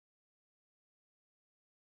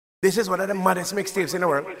This is one of the maddest mixtapes in the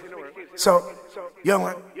world. So, young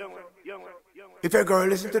one, if your girl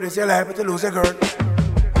listen to this, you're liable to lose a girl.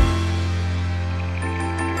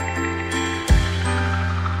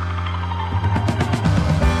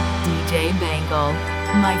 DJ Bangle,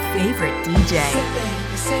 my favorite DJ.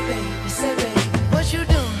 Say baby, what you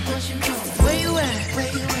doing? Where you at?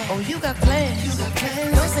 Oh, you got plans.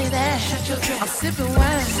 Don't say that. I'm sipping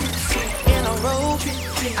wine in a robe.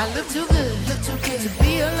 I look too good to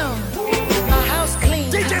be alone. My house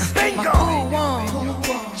clean, DJ Bangle, my pool warm.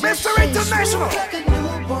 Mr. International. Like a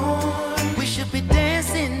newborn. We should be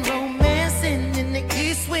dancing, romancing in the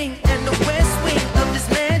east wing and the west wing of this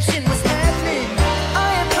mansion. What's happening?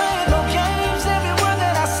 I ain't playing no games. Every word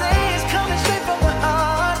that I say is coming straight from my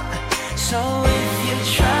heart. So if you're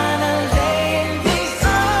trying to lay in these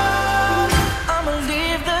arms, I'ma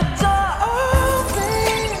leave the door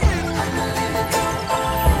open.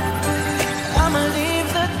 I'ma leave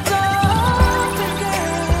the door open,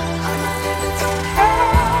 girl.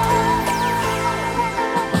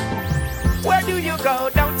 Where do you go?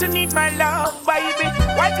 Don't you need my love, baby?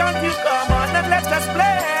 Why can't you come on and let us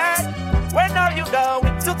play? When are you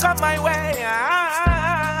going to come my way?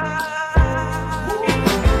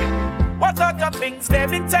 What other things they've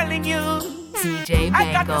been telling you? DJ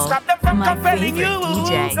I got to Bangle, stop them from my compelling favorite you.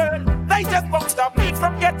 DJ. Girl, they just won't stop me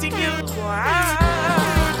from getting you.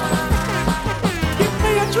 Give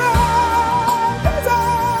me a try, 'cause I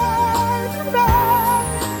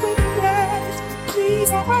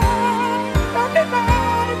please,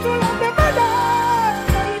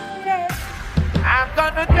 I'm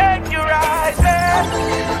gonna take you right there.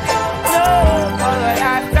 No, for the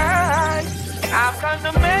last time. I'm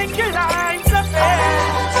gonna make your life something.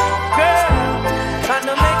 Girl,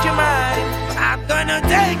 gonna make you mine. I'm gonna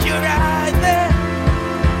take you right there.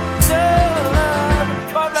 No,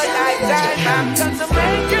 for the lifetime. I'm gonna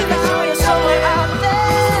make your life something out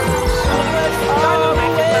there. Gonna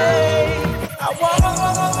make you mine. I want.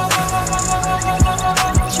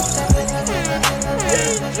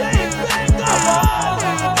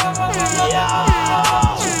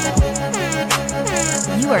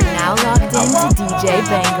 You are now locked into DJ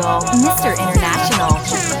Bangle, Mr. International.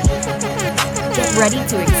 Get ready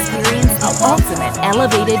to experience the ultimate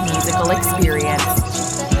elevated musical experience.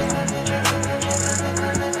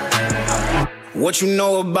 What you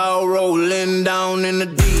know about rolling down in the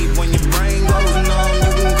deep? When your brain goes numb,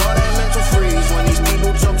 you can call that mental freeze. When these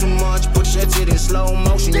people talk too much, push that shit in slow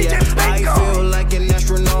motion. Yeah, I feel like an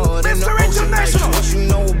astronaut in the ocean. Like, what you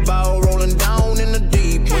know about rolling down in the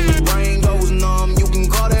deep? When your brain goes numb, you can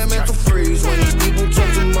call that mental freeze. When these people talk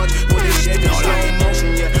too much, push that shit in slow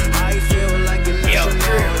motion. Yeah, I feel like an astronaut in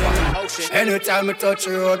the ocean. Anytime I touch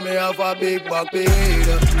the road, me have a big back beat.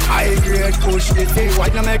 I grade push the thing, why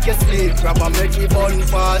not make you sleep? Grab a make it bun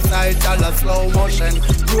fast, I tell a slow motion.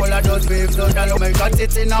 Roll a does waves, so that make got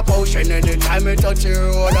it in a potion. Anytime I touch the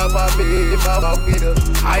road, have a big back beat.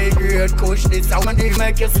 I grade push the sound and it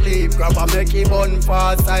make you sleep. Grab a make it bun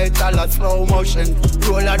fast, I tell a slow motion.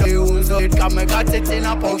 Roll a does so it can make got it in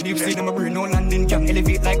a potion. Deep see them a brain, no landing, can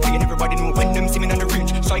elevate like plane. Everybody know when them see me on the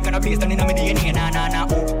range. So I can a place down in a DNA, nah,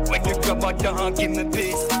 oh. When you grab a dog, give me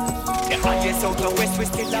peace. The highest out the west, we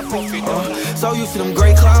still a profit. So used to them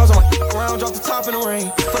great clouds, I'm around, drop the top in the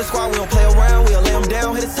rain. For the squad, we don't play around, we'll lay him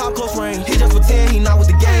down, hit the top close range. He just for 10, he not with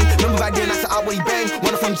the game. Remember back then, I said out where he bang.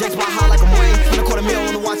 Running from Jake's by high like I'm Wayne. From the quarter mil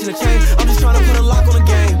on the watch and the chain. I'm just trying to put a lock on the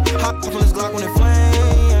game. Hop from this Glock when it flame.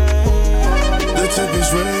 The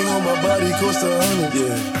tempest ring on my body cost 100,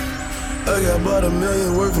 yeah. I got about $1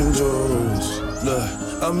 million worth in jewels. Look,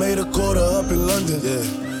 I made a quarter up in London, yeah.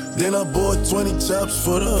 Then I bought 20 chops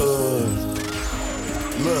for the hood.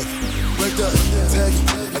 Look, break up, tag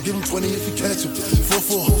him. I give him 20 if you catch him.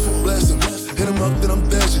 4-4, blast him. Hit him up, then I'm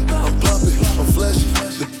dashing. I'm popping, I'm flashing.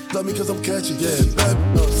 They love me cause I'm catchy, yeah. Bad,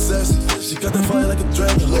 sassy. She got that fire like a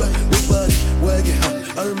dragon. Look, big body, wagging.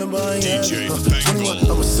 I remember I ain't had it. 21,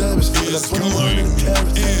 I'm a savage. I got 21 in the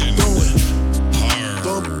carrots.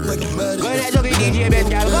 Throw it like a magic.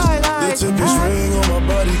 The tempest ring on my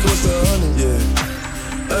body cost 100, yeah.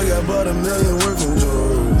 I got about $1 million worth in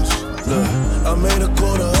jewels. Look, I made a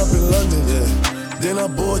quarter up in London, yeah. Then I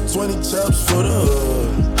bought 20 chops for the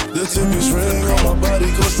hood. The tempest ring on my body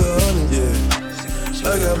cost 100, yeah.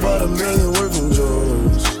 I got about $1 million worth in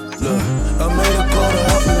jewels. Look, I made a quarter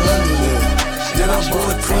up in London, yeah. Then I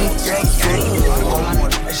bought 20 chops for the hood.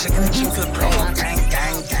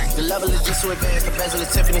 The level is just too advanced, the bezel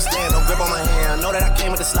is Tiffany stand, no grip on my hand. I know that I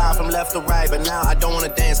came with the slide from left to right, but now I don't wanna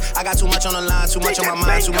dance. I got too much on the line, too much on my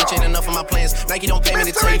mind, too much ain't enough of my plans. Nike don't pay me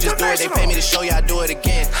to tell you just do it, they pay me to show you I do it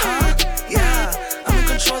again. Yeah, I'm in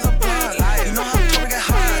control of the blood. You know how to get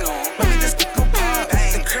high.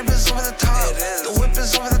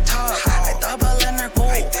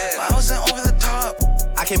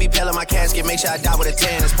 make sure I die with a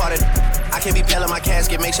 10. It's part of I can't be pale in my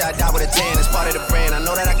casket, make sure I die with a 10. It's part of the brand. I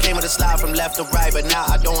know that I came with a slide from left to right, but now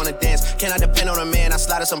I don't wanna dance. Can I depend on a man? I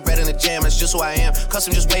slided some bread in the jam, that's just who I am.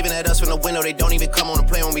 Custom just waving at us from the window, they don't even come on the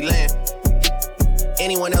plane when we land.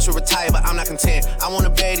 Anyone else would retire, but I'm not content. I wanna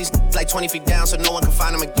bury these like 20 feet down so no one can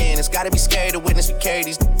find them again. It's gotta be scary to witness me carry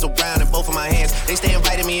these around in both of my hands. They stay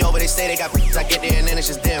inviting me over, they say they got I get there and then it's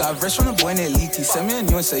just them. Got rich from the boy named Leak, he sent me a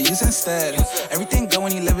new and said use instead. Everything good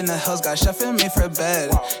when he live in the hills, got chef and made for a bed.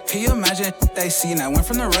 Can you imagine they seen? I went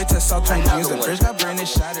from the right to South trying to use the bridge, got burned and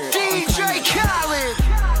shattered. DJ Khaled!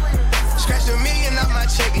 Scratched $1 million off my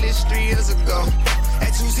checklist 3 years ago.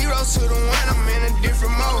 At 2 zeros to the 1, I'm in a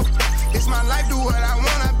different mode. It's my life, do what I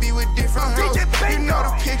want, I be with different hoes. You know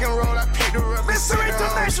the pick and roll, I pick the rubber. Mr.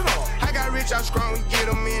 International. I got rich, I'm strong, we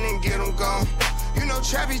get them in and get them gone. You know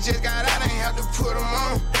Trappy just got out, ain't have to put them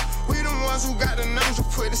on. We the ones who got the numbers to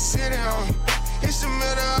put the city on. It's the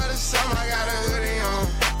middle of the summer, I got a hoodie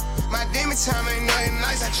on. My demon time ain't nothing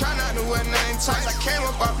nice, I try not to wear nothing tight. I came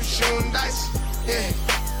up off of shooting dice, yeah.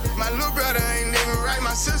 My little brother ain't living right,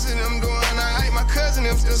 my sister them doing alright. My cousin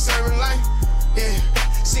them still serving life, yeah.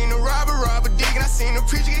 Seen the robber digging, I seen the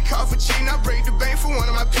preacher get caught for cheating. I break the bank for one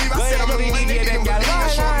of my people. I said I'm the one they didn't believe. I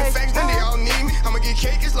show them the facts, then they all need me. I'ma get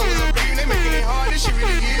cake as long as I'm breathing. They making it hard, this shit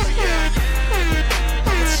really easy, yeah.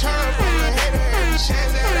 I'ma turn up on the hater every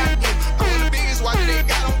chance that I get. I'm the biggest watch they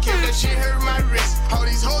got, don't care that shit hurt my wrist. All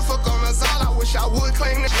these hoes fuck on us all, I wish I would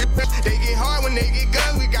claim the shit. They get hard when they get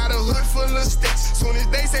guns, we got a hood full of sticks. Soon as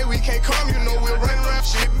they say we can't come, you know we'll run around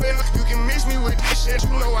shit. You can mix me with this shit,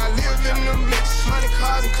 you know I live in the mix. Money,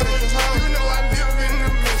 cars, and clothes, you know I live in the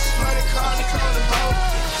mix. Money, cars, and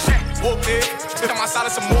clothes, whooped it, on my side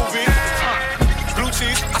of some movie. Blue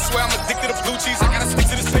cheese, I swear I'm addicted to blue cheese. I gotta stick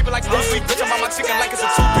to this paper like Bruce Lee. Bitch, I'm on my chicken like it's a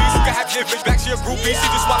 2-piece. You can have your bitch back, she a groupie. She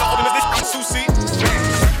just swallow open the bitch, I'm Susie.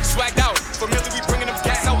 Swagged out, familiar, we bringing them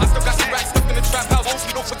gas out. I still got some racks stuffed in the trap house. Won't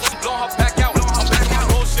she don't put this blowing her back out. I'm back on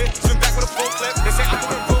my bullshit, swim back with a full clip. They say I'm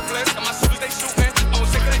doing ruthless, and my shooters they shooting. I'm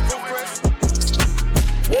sick of they progress.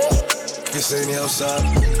 Get seen outside.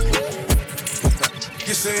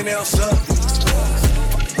 Get seen outside.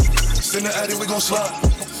 Send the addy, we gon' slide.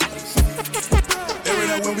 Every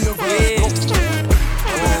night when we arrive,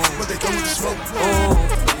 but they come with the smoke.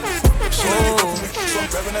 So I'm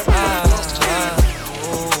grabbing that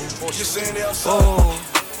Get seen outside.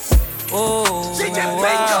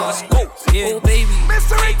 Yeah, baby.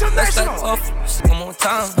 Mr. International. One more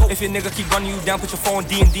time. If your nigga keep running you down, put your phone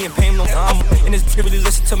D&D and pay him no time. And this bitch really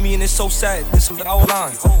listen to me and it's so sad. This is the whole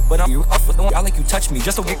line. But I'm up for I like you touch me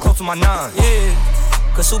just to get close to my 9. Yeah.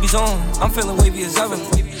 Cause Subi's on, I'm feeling wavy as ever.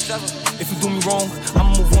 If you do me wrong,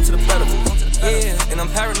 I'ma move on to the better. Yeah, and I'm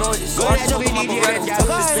paranoid, so I told him I'm a rebel.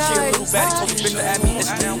 Told this bitch she a little baddie, told this bitch to add me,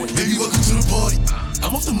 it's down with me. Baby, welcome to the party.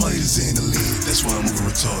 I'm off the money that's in the lead, that's why I'm moving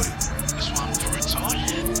retarded.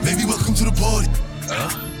 Baby, welcome to the party.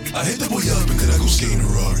 I hit that boy up and then I go skate in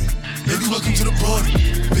a Rari. Baby, welcome to the party.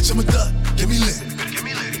 Bitch, I'm a dot, get me lit.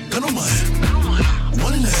 Gun on my head,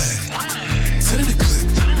 1 and a half, 10 in the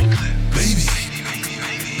clip. Baby,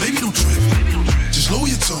 don't trip. Just lower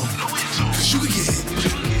your tone, cause you can get hit.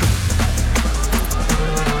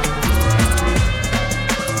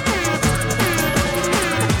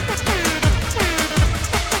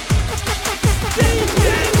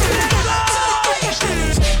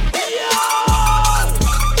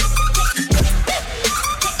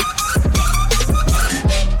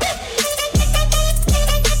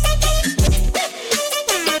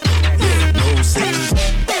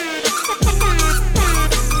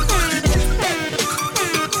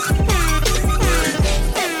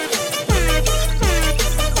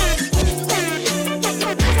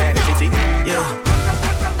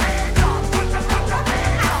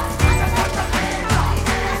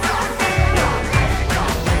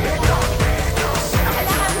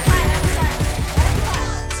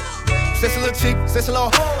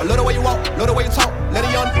 I love the way you walk, love the way you talk. Let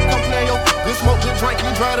it young come play yo. Good smoke, good drink,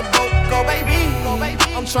 you drive the boat. Go baby, go baby.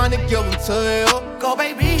 I'm trying to give them to you. Go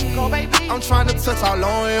baby, go baby. I'm trying to touch all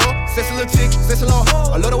on you. Sexy little chick, sexy little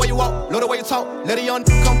hoe. I love the way you walk, love the way you talk. Let it young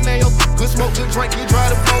come play yo. Good smoke, good drink, you drive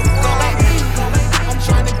the boat. Go baby, go baby. I'm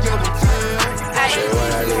trying to give them to you.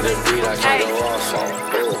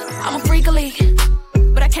 I'm a freak of league,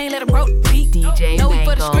 but I can't let a broke beat. DJ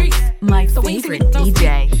Bangle, my favorite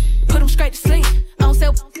DJ. Put them straight to sleep. I don't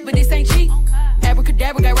sell, but this ain't cheap.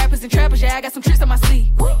 Abracadabra, got rappers and trappers, yeah, I got some tricks on my sleeve.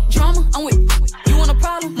 Drama, I'm with you want a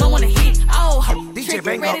problem, I want a hit. Oh, DJ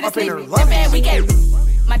Bangle ready to sleep. That bad, we get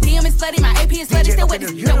my DM is slutty, my AP is slutty, still with the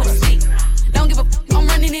sleep. Don't give a I'm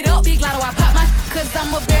running it up, big lotto, I pop my. Cause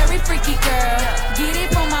I'm a very freaky girl, get it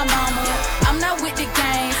from my mama. I'm not with the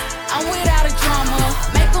games, I'm without a drama.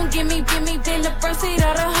 Make them give me in the front seat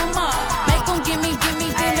of the Hummer. Make them give me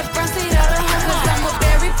in the front seat of the Hummer. Cause I'm a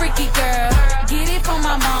very freaky girl. Get it from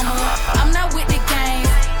my mama. I'm not with the games.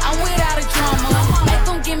 I'm without a drama. Make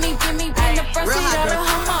them give me in the front seat of the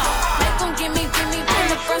Hummer. Make them give me in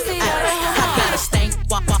the front seat of the Hummer. I got a stank,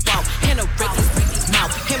 walk, in a reckless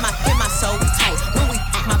mouth. Hit my soul tight when we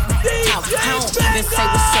my out. I don't even say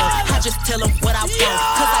what's up. I just tell him what I want.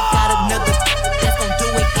 Cause I got another that's gon' do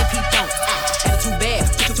it if he don't. Too bad,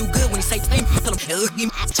 too good when he say tell him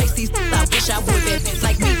chase these I wish I would bad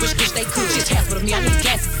like me, wish they could. Just half of me, I need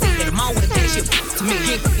gas to see that I'm on with a dash shit to me.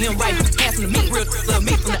 He ain't right, passing to me, real love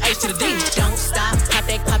me from the H to the D. Don't stop, pop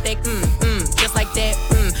that, just like that,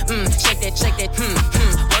 shake that,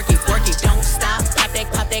 work it, don't stop, pop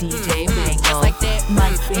that, DJ Bangle, just like that, my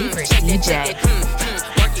favorite DJ.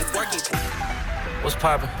 Work it. What's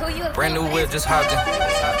poppin'? Brand new whip, just hopped in.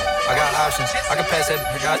 I got options, I can pass that,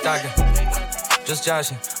 got doctor. Just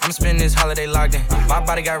joshing, I'm spending this holiday locked in. My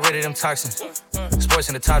body got rid of them toxins. Sports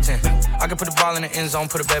in the top 10. I can put the ball in the end zone,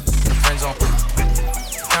 put a bad in the friend zone.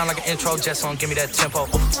 Sound like an intro jet song, give me that tempo.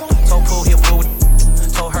 Told Pooh, he a fool with.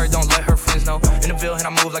 Told her, don't let her friends know. In the Ville, and I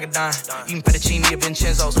move like a dime. Eating fettuccine at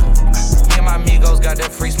Vincenzo's. Me and my amigos got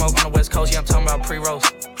that free smoke on the West Coast. Yeah, I'm talking about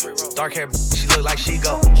pre-rolls. Dark hair, she look like she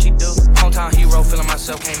go. She do. Hometown hero, feeling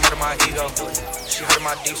myself, can't murder my ego. She heard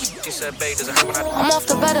my deep, she said, babe, does it hurt when I do? I'm off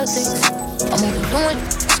the better things. I'm only doing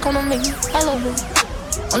it's gonna make me hello.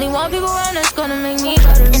 Only one people around that's gonna make me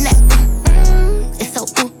better. And that, it's so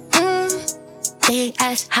They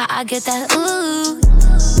ask how I get that,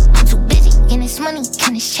 I'm too busy, and it's money,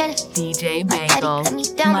 and it's cheddar. DJ Bangle,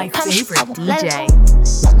 my favorite DJ.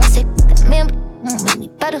 Mama say that man, won't make me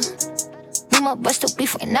better. Me, my breast still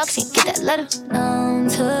beef right now, 'cause he get that letter. Numb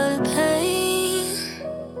to the pain.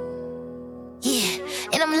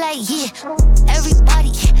 Yeah, and I'm like, yeah,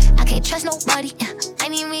 everybody. I can't trust nobody. I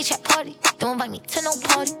need me a chat party. Don't invite me to no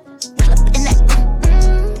party. Pull up in that,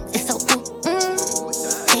 it's so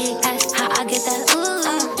They ask how I get that,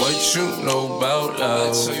 What you know about love?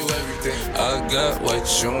 I tell you everything. I got what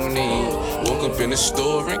you need. Woke up in the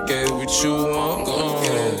store and get what you want. Go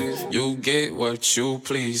get it. You get what you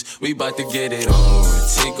please. We bout to get it on.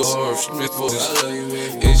 Take off.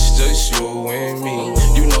 It's just you and me.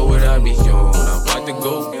 You know what I be on. I'm about to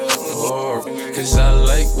go hard. Cause I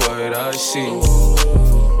like what I see.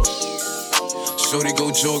 Shorty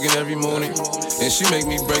go jogging every morning, and she make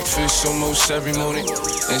me breakfast almost every morning.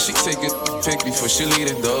 And she take a pic before she leave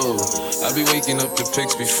the door. I be waking up the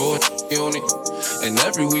pics before on it. And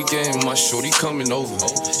every weekend my shorty coming over.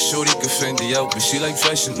 Shorty can Fendi out, but she like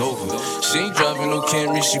Fashion Nova. She ain't driving no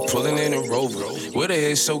Camry, she pulling in a Rover. With her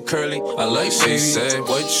hair so curly, I like she said,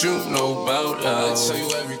 what you know about love? I tell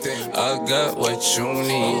you everything. I got what you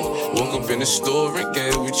need. Woke up in the store and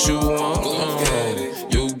get what you want. Get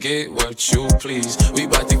it. You get what you please. We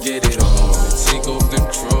bout to get it on. Take off them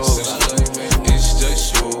drawers. It's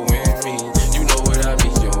just you and me. You know what I be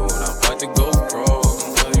on. I'm about to go wrong.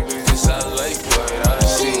 Cause I like what I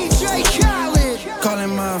see. DJ Khaled.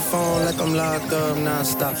 Calling my phone like I'm locked up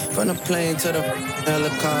non-stop. From the plane to the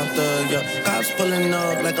helicopter, yeah. Cops pulling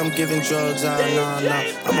up like I'm giving drugs out, nah.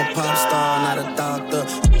 I'm a pop star, not a doctor.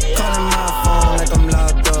 Calling my phone like I'm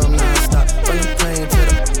locked up non-stop. From the plane to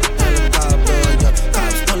the helicopter, yeah.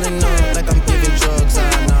 Cops pulling up like I'm giving drugs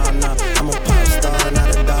out, nah. I'm a pop star, not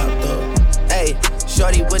a doctor. Hey,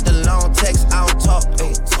 shorty with the long text, I don't talk.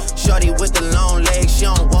 Ay. Shorty with the long legs, she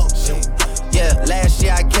don't walk. Yeah, last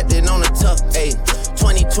year I kept it on the tuck. Ay.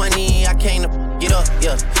 2020, I came to get up,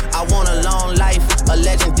 yeah. I want a long life, a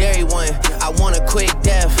legendary one. I want a quick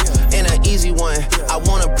death and an easy one. I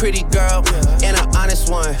want a pretty girl and an honest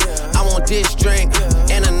one. I want this drink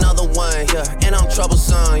and another one, yeah. And I'm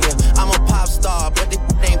troublesome, yeah. I'm a pop star, but this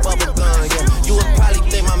ain't bubble gum, yeah. You would probably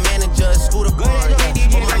think my manager is Scooter Bar, yeah.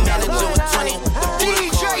 But my manager was 20.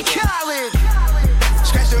 DJ Khaled.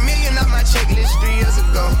 Scratched $1 million off my checklist 3 years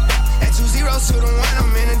ago. At 2 zeros to the 1,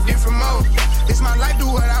 I'm in a different mode. It's my life, do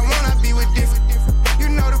what I want, I be with different. You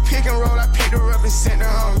know the pick and roll, I picked her up and sent her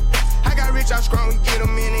home. I got rich, I'm strong, we get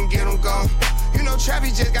them in and get them gone. You know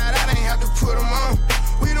Trappy just got out, ain't have to put them on.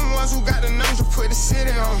 We the ones who got the numbers to put the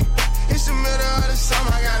city on. It's the middle of the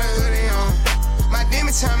summer, I got a hoodie on. My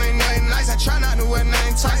demon time ain't nothing nice, I try not to wear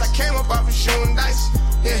nothing tight. I came up off of shooting dice,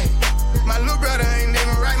 yeah. My little brother ain't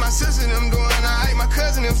even right, my sister them doing alright. My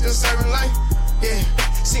cousin them still serving life, yeah.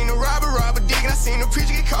 Seen the robber digging, I seen the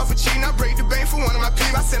preacher get caught for cheating. I break the bank for one of my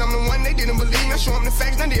people. I said I'm the one they didn't believe me. I show them the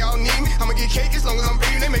facts, now they all need me. I'ma get cake as long as I'm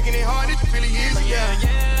breathing. They making it hard, it really is, yeah.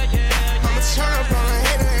 I'ma turn up on a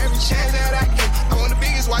hater every chance that I get. I want the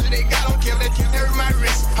biggest watch that they got, don't care if they carry my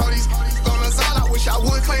wrist. All these gunners all, I wish wish I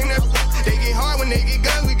would claim that. They get hard when they get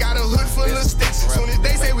guns. We got a hood full of sticks. As soon as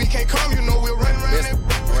they say we can't come, you know we'll run around it.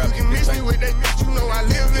 You can miss me with that bitch, you know I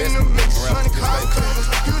live in the mix. Money car colors,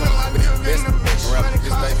 you know I live in the mix. Money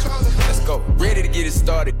car colors. Let's go. Ready to get it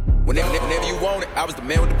started. Whenever you want it, I was the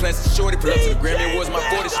man with the plans to shorty. Pull up to the Grammy Awards, my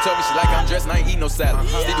 40. She told me she like I'm dressed and I ain't eat no salad.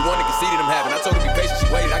 Stevie Wonder conceded I'm having. I told her be patient, she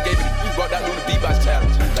waited. I gave her the walked out doing the beatbox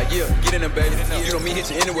challenge. Like, yeah, get in there, baby. You know me, hit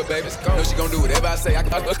you anywhere, baby. Know she gon' do whatever I say. I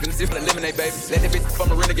can see for the lemonade, baby. Let that bitch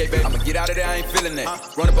from a renegade, baby. I'ma get out of there, I ain't feeling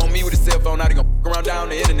that. Run up on me with a cell phone, now they gon' around down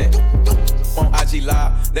the internet. On IG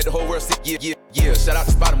Live, let the whole world see, yeah. Shout out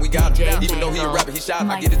to Spot him, we got him. Even though he a rapper, he shot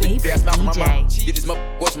him. I get this big ass mouth from my mom. Get this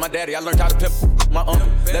motherfucker my daddy. I learned how to pimp my uncle.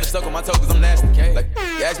 Let her suck on my toes cause I'm nasty. Like,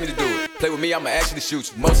 you asked me to do it. Play with me, I'ma actually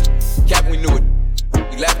shoot you. Most cap we knew it.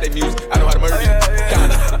 You laugh at their music, I know how to murder you.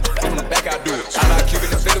 Kinda. From the back, I do it. I'm out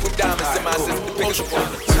Cuban and fill it with diamonds. Send my assistant to pick us up.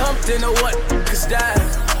 Jumped into what? Cause that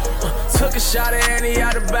took a shot at Annie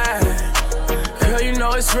out the bag. Girl, you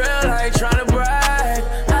know it's real, I ain't tryna brag.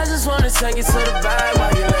 I just wanna take it to the bag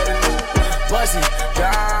while you let it bust it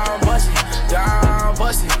down, bust it down,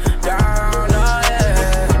 bust it down, oh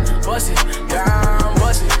yeah. Bust it down,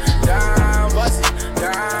 bust it down, bust it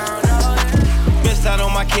down, oh yeah. Missed out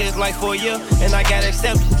on my kids like for a year, and I got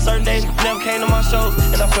accepted. Certain days never came to my shows,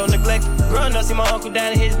 and I felt neglected. Growing up, see my uncle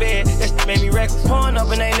down in his bed, that shit made me reckless. Pouring up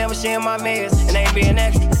and ain't never sharing my meds, and ain't being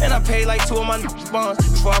extra. And I paid like 2 of my bonds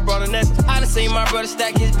before I brought a necklace. I done seen my brother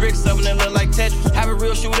stack his bricks up and they look like Tetris. Have a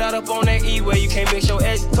real shootout up on that E where you can't mix your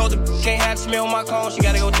edges. Told her can't have the smell on my cone, she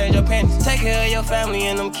gotta go change her panties. Take care of your family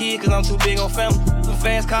and them kids, cause I'm too big on family. Some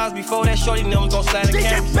fast cars before that shorty never gon' slide the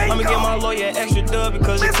camera. I'ma get my lawyer an extra dub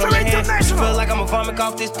because it come in hands. Feel like I'ma vomit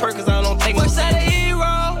off this perk cause I don't take no. Voice of the hero,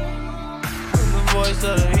 the voice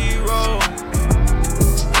of the hero,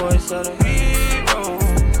 voice of the hero,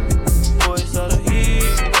 voice of the hero.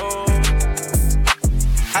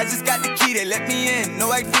 I just got the key, they let me in, no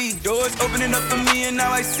ID. Doors opening up for me and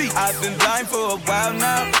now I see. I've been blind for a while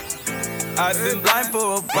now. I've been blind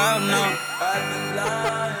for a while now. I've been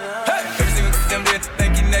blind. Hey, every single them there,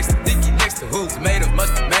 think you next to who? Tomato,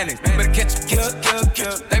 mustard, mayonnaise. Better catch you.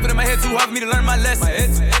 They put in my head too hard for me to learn my lesson. My head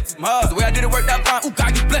too hard. The way I did it worked out fine. Ooh,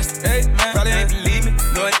 God, you blessed. Hey, man, probably ain't believe me.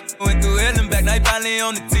 No, I went through hell and back. Now he finally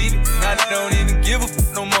on the TV. Now they don't even give a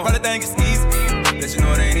f no more. Probably think it's easy. Let you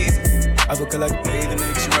know it ain't easy. I look like a baby,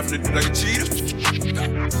 nigga. She run from the like a cheetah.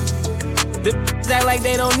 The act like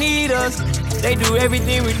they don't need us. They do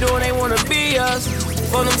everything we do and they wanna be us.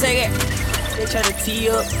 For them take it, they try to tee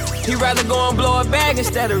up. He rather go and blow a bag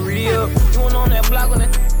instead of re-up. You went on that block when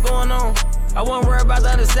that going on. I won't worry about the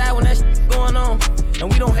other side when that going on. And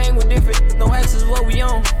we don't hang with different, no exes what we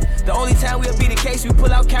on. The only time we'll be the case, we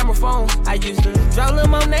pull out camera phones. I used to draw little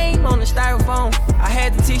my name on the styrofoam. I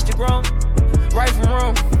had to teach the grown, right from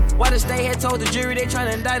wrong. Why the state had told the jury they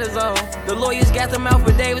tryna indict us all. The lawyers got them out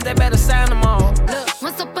for Davis, they better sign them all. Look,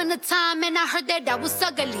 once upon a time and I heard that I was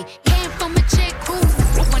ugly. Came from a chick who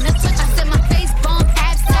wanna touch, I said my face bomb,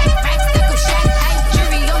 abs tight, racks, stickle, shack, tight,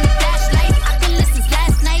 jury on the flashlight. I can listen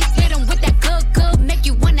last night, hit them with that good, make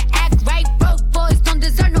you wanna act right. Broke boys don't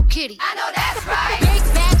deserve no kitty. I know that's right. Big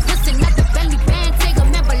bag, listen at the belly band, take a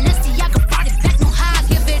man, Balenciaga, brought it back, no how I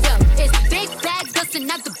give it up. It's big bags, listen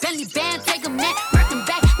at the belly band, take a man, working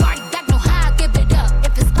back, brought it back, no how I give it up.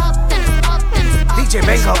 If it's up, then it's up, then it's up. DJ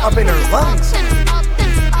Bengal up in her lungs.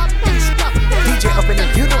 DJ up in her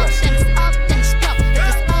uterus.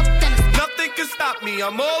 Nothing can stop me,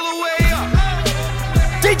 I'm all the way up.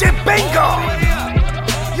 DJ Bengal,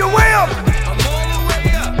 you're way up. I'm all the way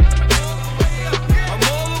up. I'm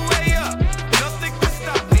all the way up. Nothing can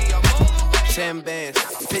stop me, I'm all the way up. 10 bands,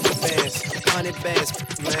 50 bands, 100 bands,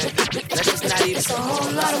 man. That's just not even. It's a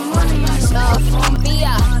whole lot of money, love from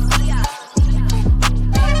Via.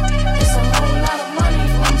 It's a whole lot of money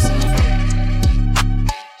from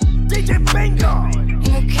DJ Bengal.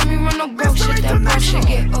 Ain't gon' me run no broke shit, that bullshit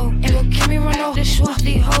get old. Ain't gon' me run no this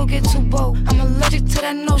shorty hoe get too bold. I'm allergic to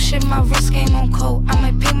that no shit, my wrist game on cold. I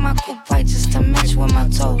might paint my coupe white just to match with my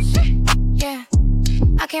toes. Yeah,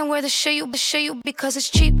 I can't wear the shit you because it's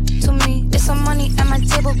cheap to me. It's some money at my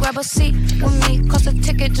table, grab a seat with me. Cost a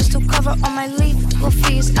ticket just to cover all my legal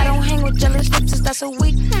fees. I don't hang with jealous bitches, that's a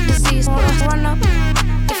weak disease. Run up,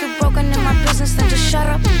 if you're broken in my business, then just shut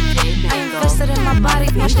up. I invested in my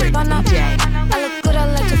body, my shit run up. I look good, I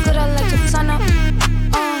like to turn up.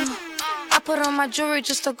 I put on my jewelry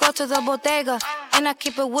just to go to the bodega. And I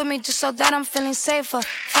keep it with me just so that I'm feeling safer.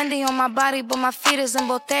 Fendi on my body, but my feet is in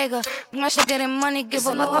Bottega. My shit getting money, give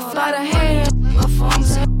a lot of haters.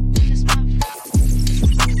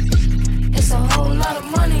 It's a whole lot of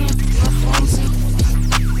money.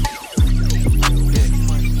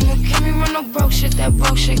 You can't me run no broke shit,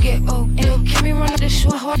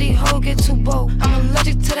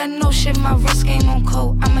 know shit, my wrist game on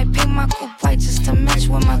cold. I might paint my coupe white just to match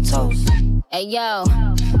with my toes. Hey yo,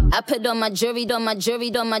 I put on my jury, on my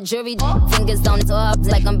jury, on my jury. Fingers on his arms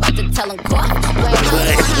like I'm about to tell him cough. Where am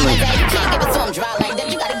I? You can't give it to him dry like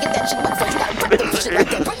that. You gotta get that shit up first. You gotta put the shit like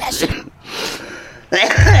that. Bring that shit.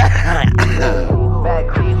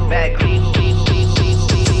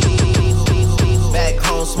 Back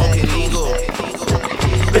home smoking legal.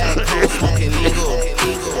 Back home smoking legal.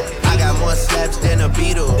 I got more slaps than a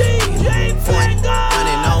Beetle.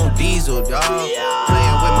 Running on diesel, dog.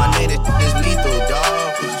 Playing with my name, this is lethal,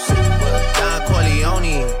 dog. Don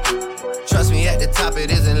Corleone. Trust me, at the top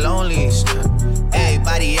it isn't lonely.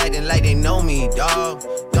 Everybody acting like they know me, dog.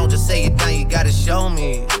 Don't just say it down, you gotta show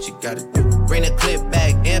me what you gotta do. Bring the clip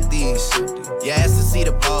back empties. You asked to see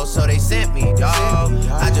the ball, so they sent me, dog.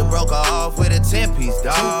 I just broke her off with a 10-piece,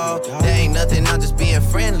 dog. There ain't nothing, I'm just being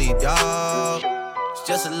friendly, dog. It's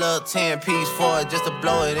just a little 10-piece for it, just to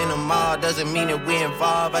blow it in the mall. Doesn't mean that we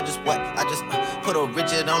involved. I just put a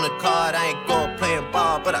Richard on the card. I ain't going playing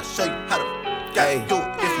ball, but I'll show you how to do it.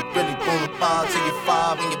 If you really want the ball till you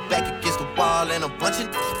fall when you're back against the wall, and a bunch of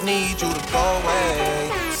need you to go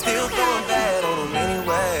away. Still going bad on them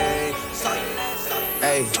anyway.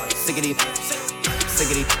 Hey, sickity,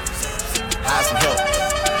 hide some help.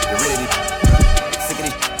 Get rid of these.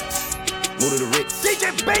 Sickity, move to the Ritz. DJ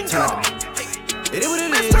Bingo. It is what it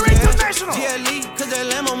is. Mr. International. GLE, cause that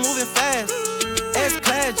Lambo moving fast.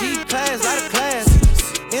 S-Class, G-Class, lot of class.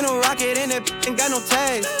 In a rocket, and that ain't got no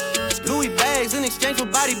tags. Louis bags in exchange for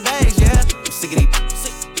body bags, yeah. I'm sickity,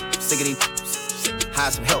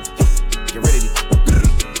 hide some help. Get rid of these.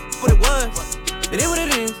 What it was, it is what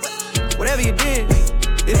it is. Whatever you did,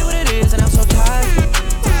 it is what it is, and I'm so tired.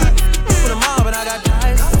 Put them all, but I got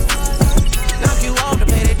ties. Knock you off to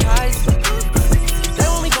pay their ties. They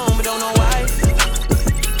want me gone, but don't know why.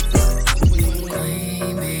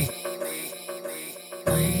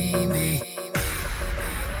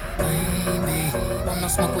 Wanna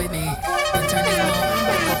smoke with me? Then turn it on,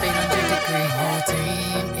 up 800 degree. Whole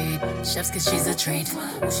team eat chefs cause she's a treat.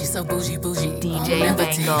 She's so bougie. DJ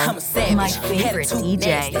Bengal, I'm a savage, my favorite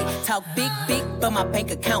DJ. Nasty. Talk big, but my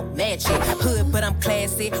bank account match it. Hood, but I'm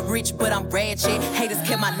classy. Rich, but I'm ratchet. Haters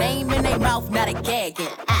kept my name in their mouth, not a gagging.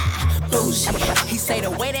 Bougie. He say the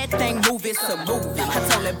way that thing move, it's a movie. I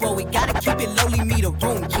told that boy we gotta keep it lowly, me the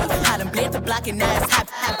room key. I done bled the block and now it's hot,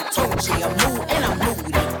 opportunity. I'm mood and I'm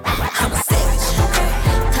moody. I'm a savage.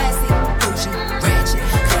 Classy, bougie, ratchet.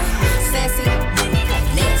 Sassy, moody,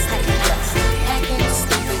 nasty. Acting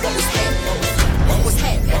stupid, what was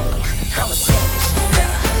happening? I'm a savage.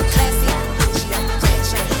 Classy, bougie,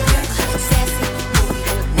 ratchet. Sassy, moody,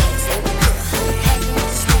 nasty.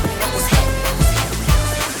 Acting stupid, what was happening?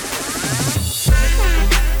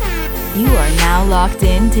 You are now locked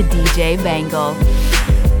in to DJ Bengal.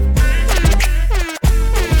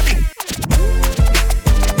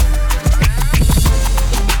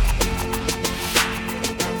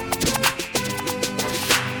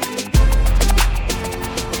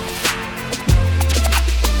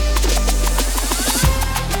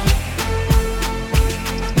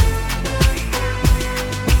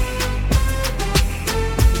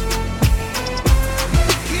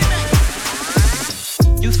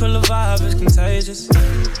 Feel the vibe is contagious.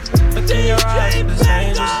 Look in your eyes, it's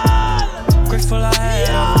dangerous. Grateful I had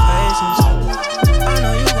all the patience. I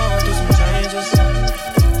know you going through some changes.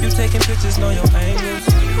 You taking pictures, know your angles.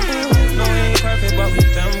 Ooh, no, we ain't perfect, but we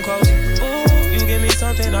them close. Ooh, you give me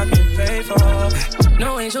something I can pay for.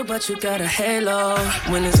 No angel, but you got a halo.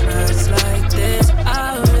 When it's nights like this,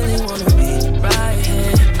 I really wanna be right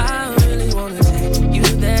here. I really wanna take you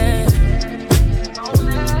there.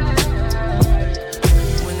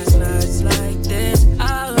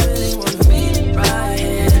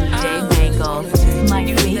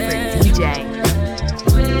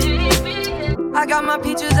 I got my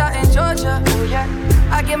peaches out in Georgia, oh yeah.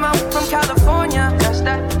 I get my from California, that's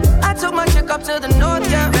that. I took my chick up to the north,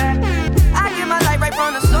 yeah. I get my light right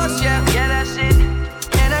from the source, yeah. Yeah, that's it.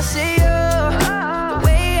 And I see you, the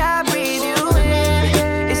way I breathe you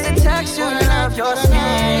in. It's the texture of your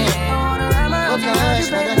skin.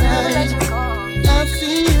 I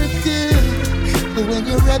feel good, but when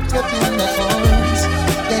you're wrapped up in my arms,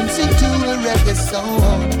 dancing to a reggae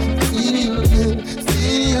song, feel good,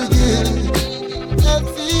 feel good. I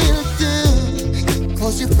feel good,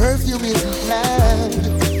 cause your perfume is loud,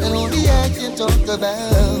 and only I can talk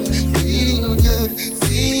about. Feel good,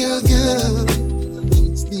 feel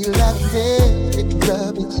like that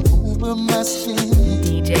rubbing over my skin.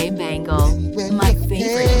 DJ Bengal, my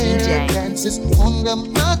favorite DJ. Dances under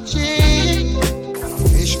my chin,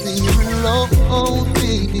 wish me alone,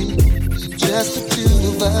 baby. just the two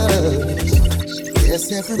of us.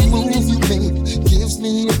 Yes, every move you make gives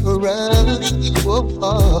me a rush.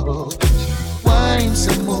 Whoa, wine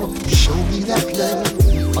some more, show me that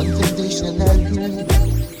love, unconditionally.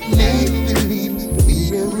 Make believe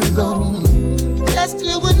we're alone. Just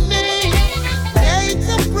you and me. Take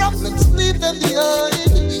the problems, leave them behind.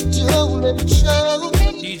 Don't let it show.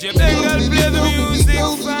 DJ Bengal play the music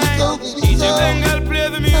fine. DJ Bengal play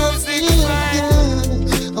the music fine.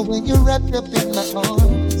 When you're wrapped up in my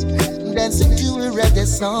arms, dancing to a reggae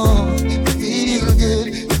song. Feel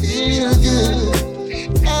good, feel good.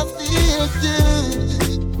 I feel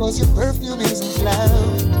good. Cause your perfume isn't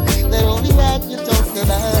loud. That only I can talk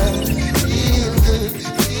about. Feel good,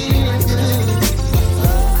 feel good.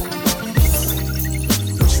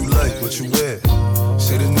 What you like, what you wear?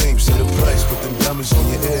 Say the name, say the price, put them diamonds on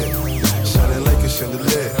your ear. Shining like a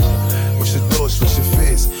chandelier. What's your thoughts, what's your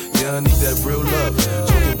fears? Yeah, I need that real love.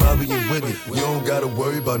 Talking Bobby and Whitney. You don't gotta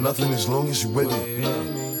worry about nothing as long as you with me.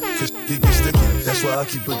 Cause it gets sticky, that's why I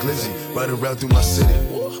keep a glizzy right around through my city.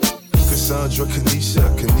 Cassandra, Kanisha,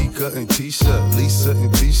 Kanika and Tisha, Lisa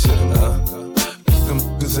and Tisha. Them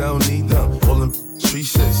cause I don't need them. All them tree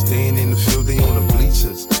shit, staying in the field, they on the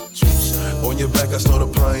bleachers. On your back, I start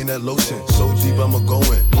applying that lotion. So deep, I'ma go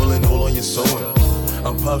in, pulling all on your sewing.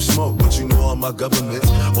 I'm Pop Smoke, but you know all my governments.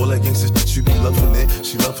 All that gangsta shit, you be loving it.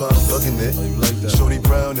 She love how I'm thugging it. Shorty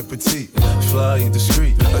brown and petite, fly and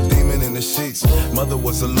discreet, a demon in the sheets. Mother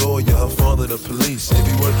was a lawyer, her father the police. They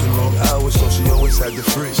be working long hours, so she always had the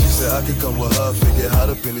free. She said I could come with her, figure hot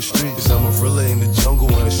up in the streets. I'm a gorilla in the jungle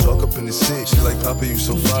and a shark up in the sea. She like, Papa, you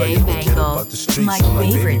so fire, you forget about the streets. My I'm like,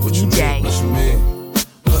 favorite baby, what you DJ. mean? What you mean?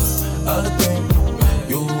 I think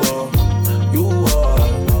you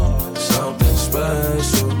are something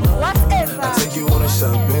special. Whatever. I take you on a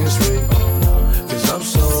shopping spree, cause I'm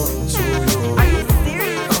so into you. Are you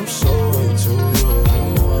serious? I'm so into you.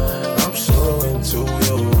 I'm so into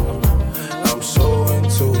you. I'm so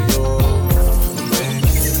into you, baby.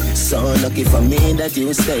 So lucky for me that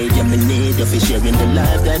you stayed. Yeah, me need you for sharing the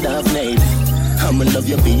life that I've made. I'ma love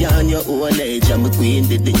you beyond your old age. I'm a queen,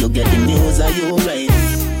 did you get the news? Are you right?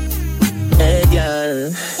 Hey girl,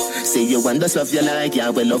 see you want the love you like. Yeah,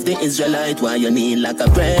 we love the Israelite. Why you need like a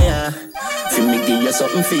prayer? Feel me give you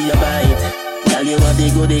something for your bite. Girl, you have the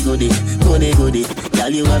goody goody, goody goody. Girl,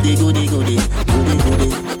 you have the goody goody, goody goody.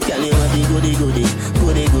 Girl, you have the goody goody,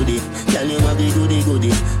 goody goody. Girl, you have the goody goody,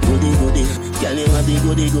 goody goody. Girl, you have the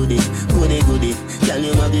goody goody, goody goody. Girl,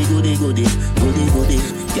 you have the goody goody, goody goody.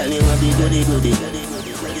 Girl, you have the goody goody.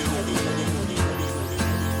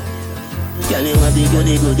 Girl, you have the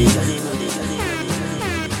goody goody.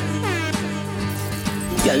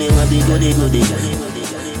 Girl, you have the goody goody.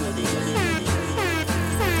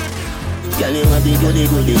 Girl, you have the goody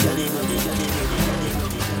goody.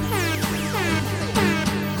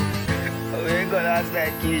 Where you go last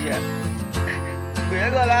night, Keisha? Where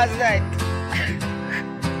you go last night?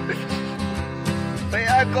 Where you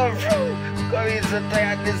come from? Come in so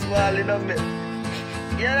tired this morning of me.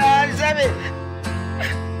 You don't answer me.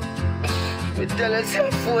 Me tell you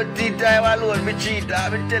some 14 times alone, me cheat.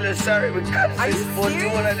 Me tell you sorry because this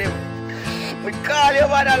 41 of them. Me call your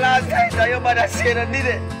mother last night and your mother said I did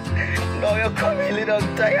it. Now you come in little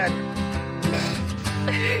tired.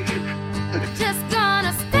 Just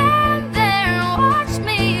gonna stand there and watch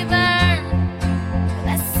me burn.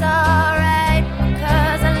 That's alright,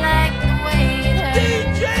 cause I like the way it hurts.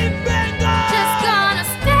 DJ Bengo! Just gonna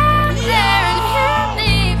stand there and hear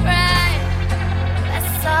me cry.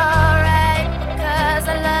 That's alright, cause I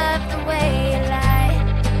love the way you lie.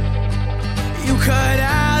 You cut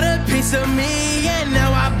out a piece of me and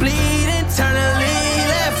now I bleed internally.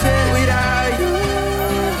 Left it without you,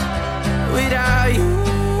 without you.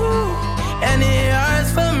 And it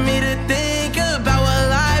hurts for me to think about what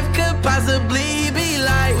life could possibly be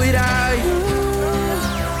like without you,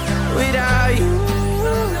 without you.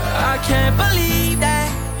 I can't believe that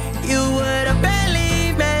you would've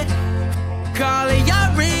believed me. Calling your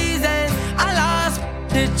reasons, I lost.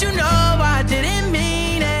 Did you know I didn't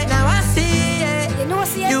mean it? Now I see it.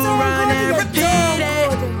 You run and repeat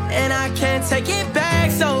it, and I can't take it back.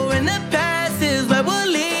 So in the past is where we'll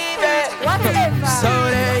leave it. Whatever. So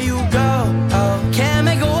there you go. Oh, can't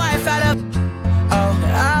make a wife out of. Oh,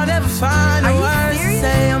 I'll never find the words to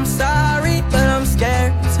say I'm sorry, but I'm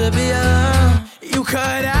scared to be alone. You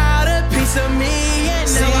cut out a piece of me, and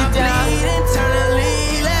now I bleed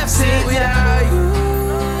internally. Left it without you,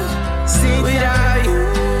 without you.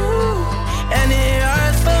 And it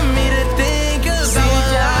hurts for me to think about what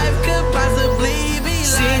life could possibly be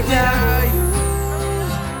like without you.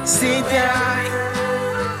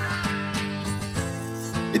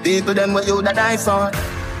 People them with you that die for.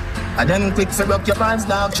 And them quick for up your pants,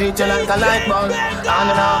 dog. Treat you like a light bulb. On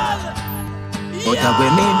and on. But the way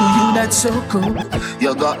me do you, that's so cool.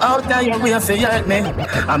 You go out and you way for hurt me,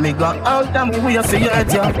 and me go out and me way for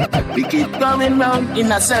hurt you. We keep going round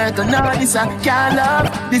in a circle. No, this a can't love,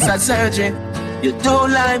 this a surgery. You too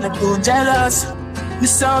lie, me too jealous. Me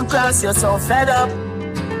so close, you're so fed up.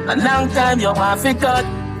 A long time you want to cut.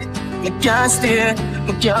 Me can't stay,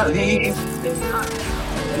 me can't leave.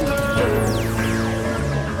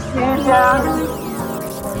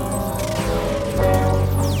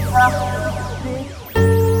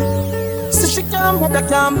 So she can't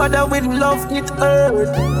bother with love, it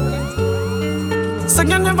hurt. So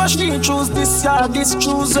you never she choose this guy, this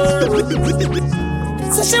chooser.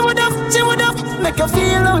 So she would have make you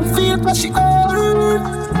feel unfeel, cause she hurt.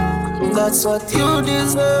 That's what you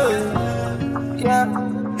deserve, yeah.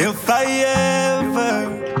 If I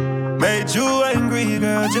ever made you angry,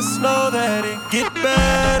 girl, just know that it get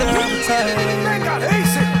better every time.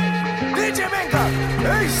 DJ Benga,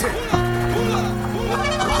 ace it.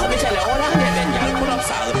 Let me tell you, all I get, Benga, pull up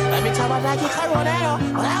sound. Let me tell you what I get corona.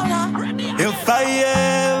 If I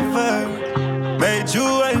ever made you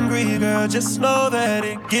angry, girl, just know that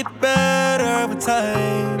it get better every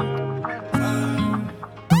time.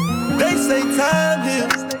 They say time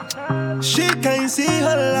heals. She can't see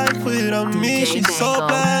her life without me. She's so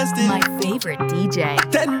blasted. My favorite DJ.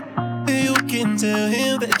 Then you can tell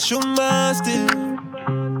him that you're mine still.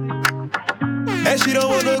 And she don't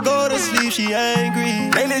wanna go to sleep, she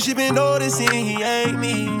angry. Lately she been noticing he ain't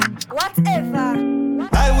me. Whatever.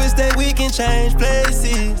 I wish that we can change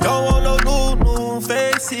places. Don't want no new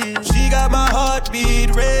faces. She got my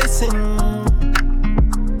heartbeat racing.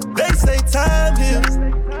 They say time heals.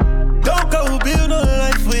 Don't go build no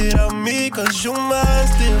life without me, cause you mine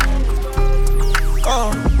still.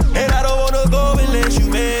 And I don't wanna go unless you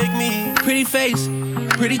make me. Pretty face,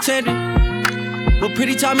 pretty tender, but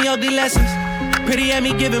pretty taught me ugly lessons. Pretty had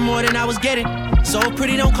me giving more than I was getting. So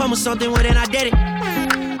pretty don't come with something, well then I did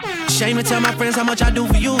it. Shame to tell my friends how much I do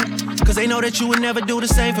for you, cause they know that you would never do the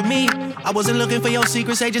same for me. I wasn't looking for your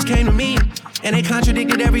secrets, they just came to me. And they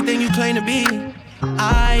contradicted everything you claim to be.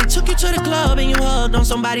 I took you to the club and you hugged on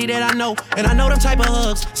somebody that I know. And I know them type of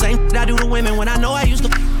hugs, same I do to women when I know I used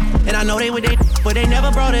to. And I know they would, but they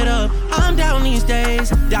never brought it up. I'm down these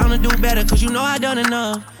days, down to do better, cause you know I done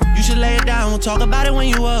enough. You should lay it down, we'll talk about it when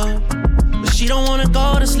you up. But she don't wanna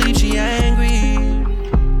go to sleep, she angry.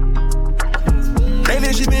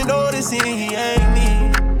 Lately she been noticing he ain't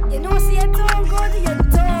me. You know, see your tongue good, your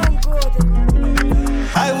tongue good.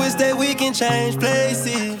 I wish that we can change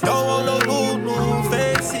places. Don't want no new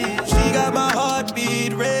faces. She got my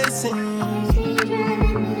heartbeat racing.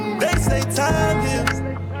 They say time heals.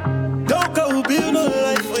 Don't go build no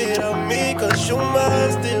life without me, cause you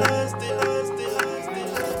mine still.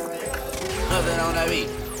 Nothing on that beat.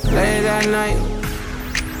 Late at night,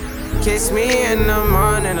 kiss me in the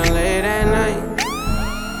morning or late at night.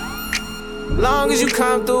 Long as you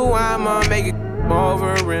come through, I'ma make it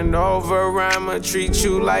over and over. I'ma treat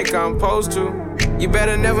you like I'm supposed to. You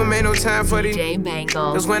better never make no time for these.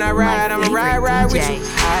 Cause when I ride, I'ma ride with you.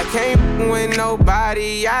 I can't with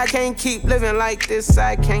nobody. I can't keep living like this.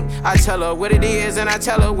 I can't. I tell her what it is and I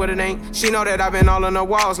tell her what it ain't. She know that I've been all on the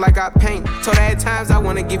walls like I paint. Told her at times I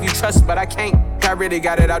wanna give you trust, but I can't. I really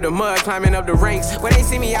got it out the mud, climbing up the ranks. When they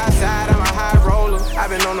see me outside, I'm a high roller. I've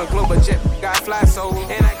been on a global jet, got fly solo,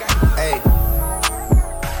 and I got. Hey.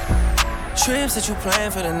 Trips that you plan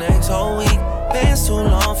for the next whole week. Bands too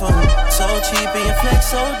long for me. So cheap and your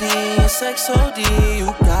flex OD, your sex OD.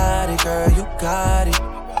 You got it, girl, you got it.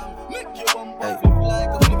 Hey.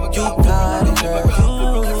 You got it, girl,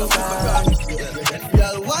 you got it.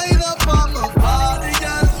 Girl, wind up on my body,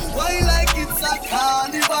 girl. Why like it's a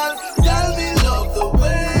carnival? Girl, me love the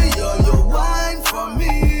way you wine for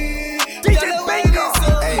me. DJ Bingo,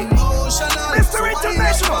 hey. Mr.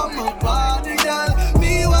 International. Wind up on my body, girl.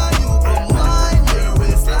 Me want you come wine your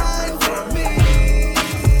waistline for me.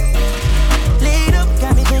 Lead up,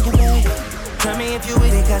 got me thinking, babe. Tell me if you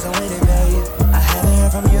with it, cause I'm with it, babe. I haven't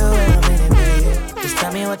heard from you and I'm in it, babe. Just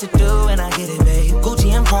tell me what to do and I get it, babe.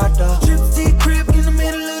 Gucci and Prada. Trip crib in the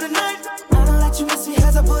middle of the night. I don't let you miss me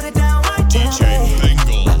as I put it down right down,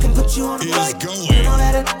 babe. I can put you on the right. You know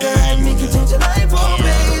that it can make you change your life, oh,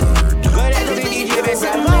 babe. Good at the DJ, baby.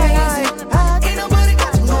 Ain't nobody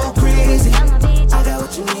got you go crazy. I got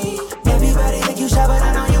what you need. Everybody think you shy, but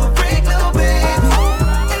I know you a freak, little baby.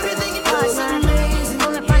 Everything you do is amazing.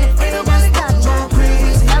 Ain't nobody got you go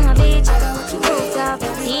crazy. I got what you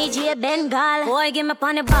need. DJ Bengal. Boy, give me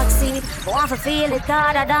on the backseat. Want to feel it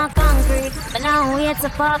harder than concrete. But now wait to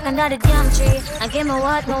park under the damn tree. And give me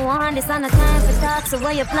what me want. This on the time for talk. So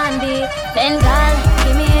where your plan be? Bengal,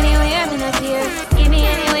 give me anywhere, me not care. Give me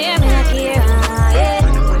anywhere, me not care. Ah, yeah.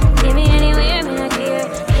 Give me anywhere, me not care.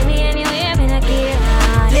 Give me anywhere, me not care.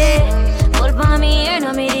 Ah, yeah. Hold for me here,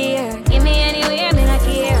 no me dear. Give me anywhere, me not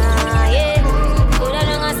care. Ah, yeah. Put it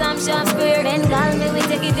on a some shop square. Bengal, me we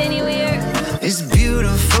take it anywhere. It's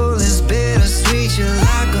beautiful, it's bittersweet. You're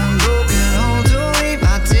like a broken home to weep.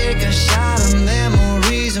 I take a shot of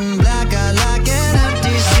memories and black out like an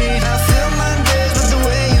empty street. I fill my days with the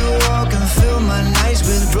way you walk and fill my nights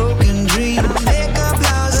with broken dreams. I make up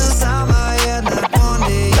lies inside my head like one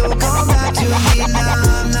day you'll come back to me. Now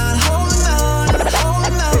I'm not holding on, not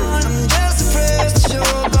holding on. I'm just afraid that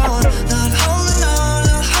you're gone. Not holding on,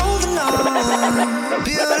 not holding on.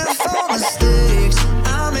 Beautiful mistakes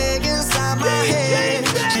I make inside my head.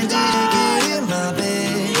 And did you get in my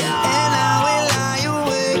bed? And I will lie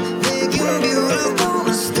awake, making beautiful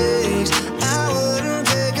mistakes. I wouldn't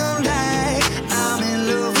take them back. I'm in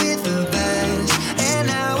love with the best. And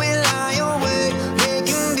I will lie awake,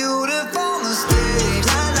 making beautiful mistakes.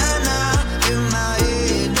 Na na na, in my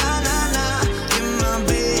head. Na na na, in my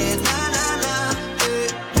bed. Na na na,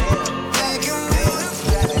 making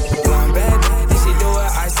beautiful. One bad bitch, she do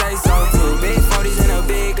what I say so. Two big 40s and a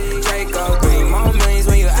big Draco. 3 more millions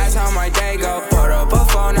when you ask how my day go. Put up a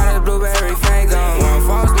phone, not a blueberry fango. One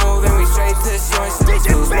false move and we straight to short street.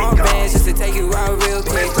 2 small bands just to take you out real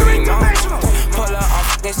quick. 3 more, pull up on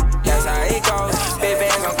f***ing shit, that's how it goes. Big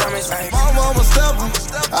bands gon' come and straight. I'm a stepper,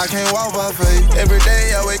 I can't walk by faith. Every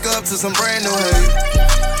day I wake up to some brand new hate.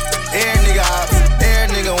 Every nigga ops,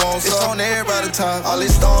 every nigga wants it's on everybody's top. All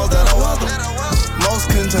these stars that I welcome, most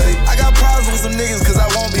couldn't take. I got problems with some niggas cause I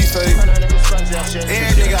won't be fake.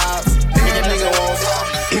 Every nigga ops, every nigga wants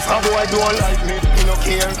If a boy don't like me, he no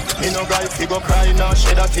care. Me no guy fi go cry, now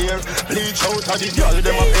shed a tear. Bleach out of the girl,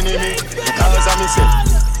 them a enemy. Cause I'm say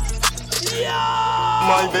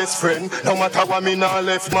my best friend, no matter what me nah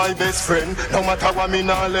left my best friend. No matter what me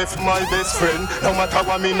nah left my best friend. No matter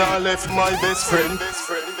what me nah left my best friend. Best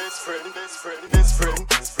friend, best friend, best friend, best friend,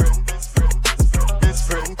 best friend, best friend, best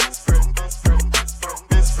friend, best friend, best friend, best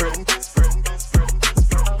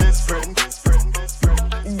friend, best friend, best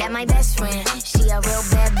friend. That my best friend, she a real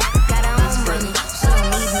bad bitch, got her own money. She don't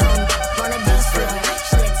need no wanna be friend.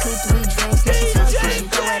 She had 2-3 drinks, now she talks to she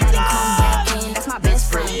throw it out and come back in. That's my best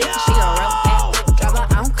friend, she a real bad, drive her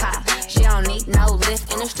own car. She don't need no lift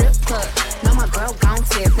in a strip club. No, my girl gon'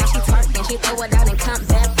 tip, now she twerking, she throw it out and come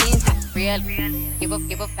back in. Real,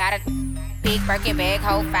 give a fat big Birkin bag,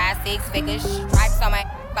 hold 5-6 figures. Stripes on my,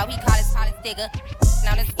 so he call his digger.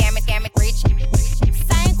 Known as scam it, rich.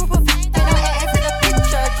 Same group of they don't add to the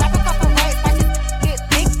picture. Drop a couple racks, watch it get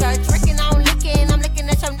bigger. Drinking on licking, I'm looking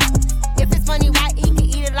at your. If it's funny, why he can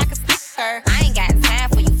eat it like a sticker? I ain't got time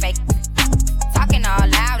for you fake. Talking all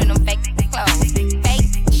loud in them fake clothes. Fake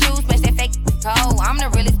shoes, match that fake toe. I'm the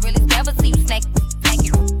realest, never see you snake. Thank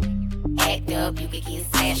you. Act up, you can get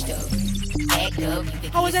smashed up.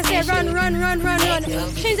 I was just saying run.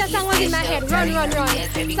 Change that song was in my head. Run.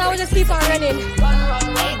 So I would just keep on running. 2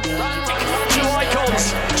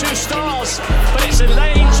 icons, 2 stars, but it's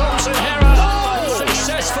Elaine Thompson-Herah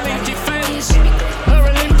successfully defends her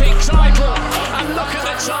Olympic title. And look at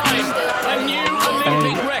the time, a new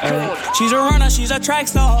Olympic record. She's a runner, she's a track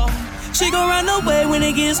star. She gon' run away when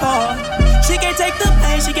it gets hard. She can't take the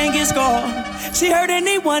pain, she can't get scarred. She hurt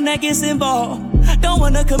anyone that gets involved. Don't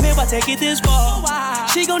wanna commit, but take it this far.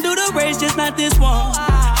 She gon' do the race, just not this one.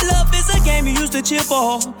 Love is a game you used to cheer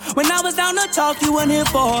for. When I was down to talk, you weren't here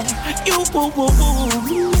for. You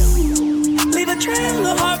leave a trail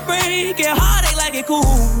of heartbreak and heartache like it cool.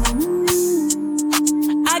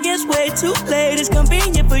 I guess way too late is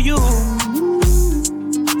convenient for you.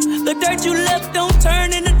 The dirt you left don't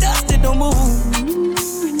turn into dust, it don't move.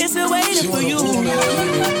 It's still waiting for you.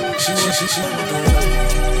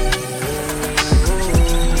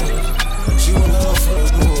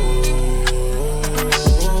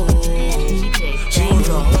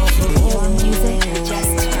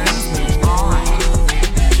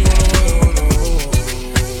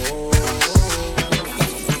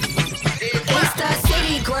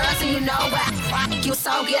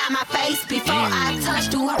 So get out my face before I touch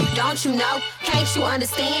you. Don't you know? Can't you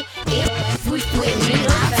understand? If we with me,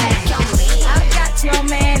 I'll take your man. I got your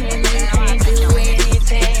man and you can do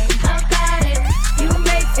anything. I got it. You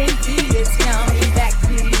may think he is coming back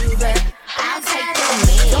to you, but I'll take your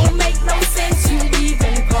man. Don't make no sense you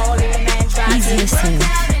even call him and try to run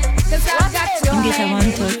at it. Cause I got your man. Get a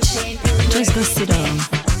one touch. Just go sit down.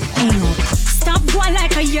 Hang up. Stop going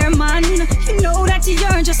like a year man.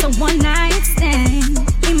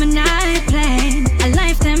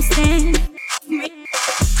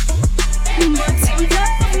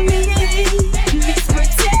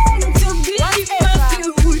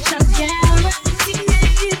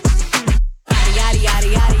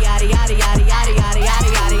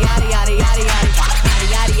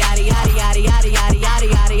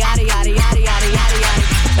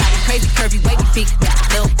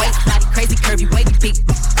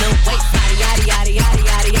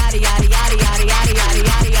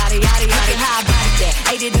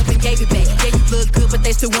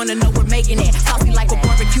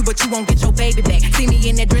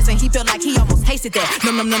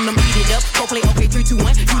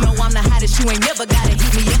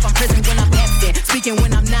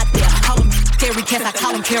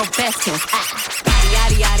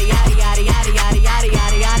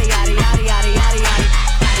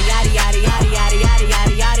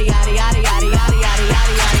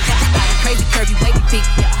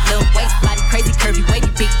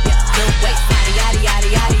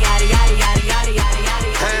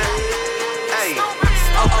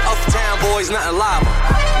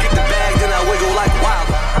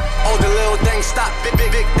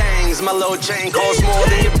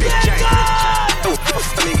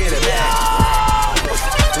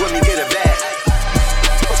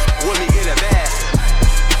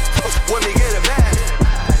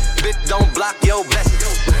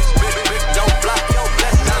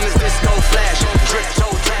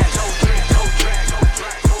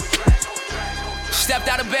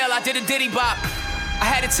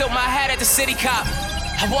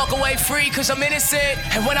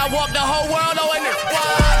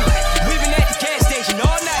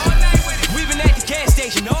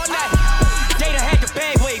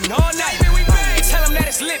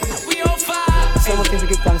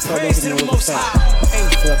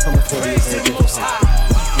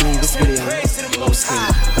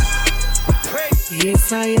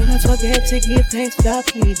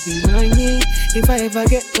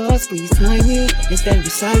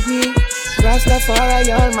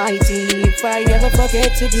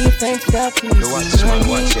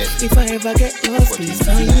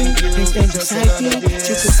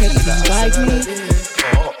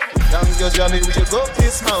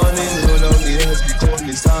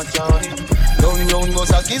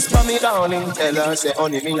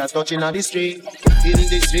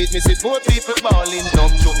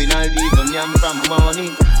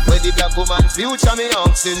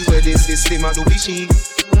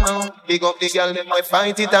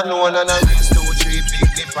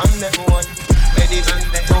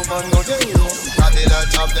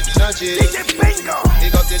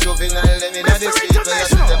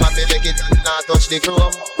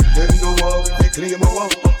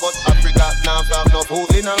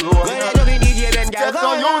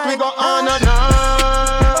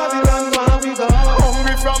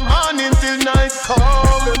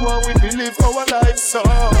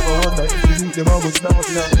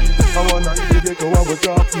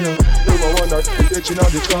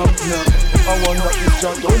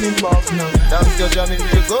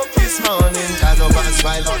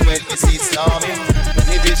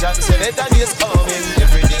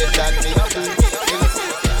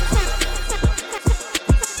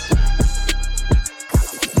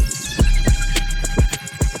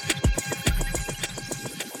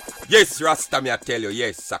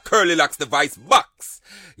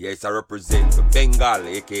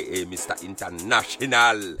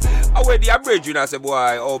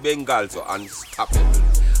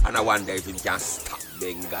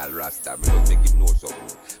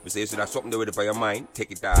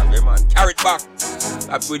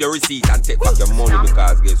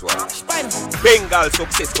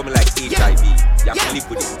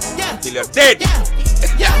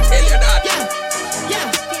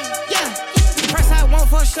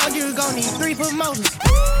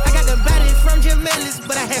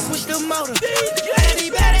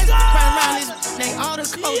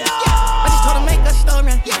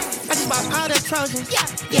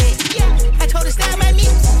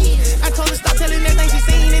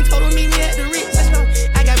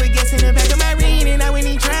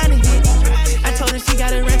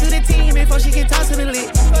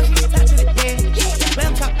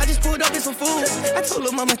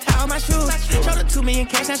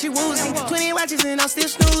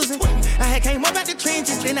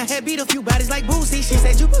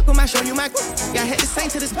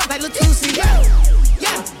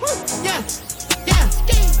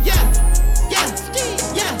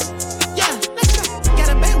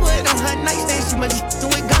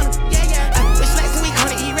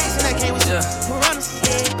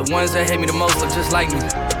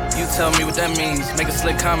 You tell me what that means. Make a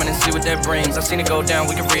slick comment and see what that brings. I seen it go down,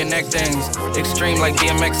 we can reenact things. Extreme like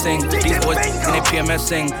DMXing. These boys and they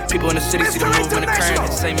PMSing. People in the city see the movement occurring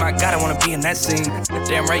and say, my God, I wanna be in that scene.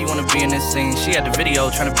 Damn right you wanna be in this scene. She had the video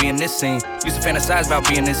trying to be in this scene. Used to fantasize about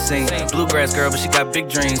being this scene. Bluegrass girl, but she got big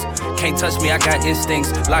dreams. Can't touch me, I got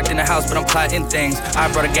instincts. Locked in the house, but I'm plotting things.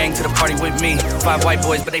 I brought a gang to the party with me. 5 white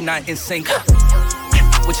boys, but they not in sync.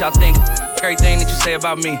 What y'all think? Everything that you say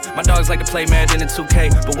about me. My dogs like to play Madden in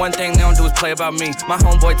 2K, but one thing they don't do is play about me. My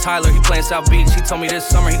homeboy Tyler, he playing South Beach. He told me this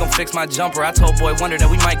summer he gon' fix my jumper. I told Boy Wonder that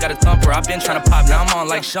we might got a thumper. I been tryna pop, now I'm on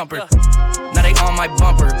like Shumpert. Now they on my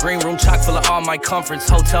bumper. Green room chock full of all my comforts.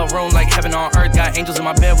 Hotel room like heaven on earth. Got angels in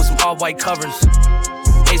my bed with some all white covers.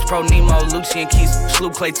 Ace Pro Nemo, Lucci and Keys,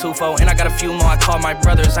 Sloop Clay Tufo, and I got a few more I call my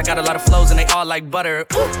brothers. I got a lot of flows and they all like butter.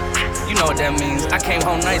 Ooh, you know what that means. I came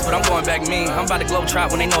home nice, but I'm going back mean. I'm about to globe trot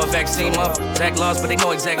when they know a vaccine up. Zach lost, but they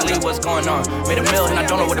know exactly what's going on. Made a meal and I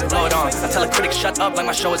don't know what to blow it on. I tell a critic shut up like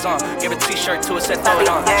my show is on. Give a t-shirt to it, said throw it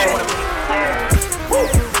on. Woo.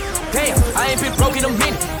 Damn, I ain't been broke in a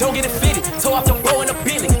minute. Don't get it fitted. Toe off the row in a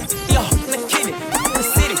billy. Yo, in the kitty, in the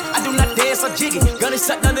city. I do not dance or jiggy. Gun is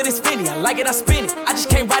shut under this finny. I like it, I spin it. I just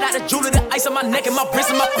came right out the jewelry, the ice on my neck and my wrist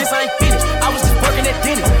and my fist. I ain't finished. I was just working at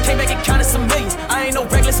Denny's. Came back and counted some millions. I ain't no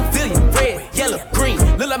regular civilian. Red, yellow, green.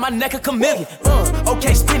 Look like my neck a chameleon.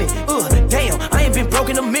 Okay, spin it. Damn, I ain't been broke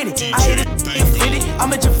in a minute. I hate it, infinity.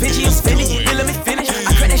 I'm a Da Vinci, I'm spinning. Then let me finish.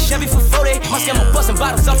 I cracked that Chevy for 40. My scam, I'm busting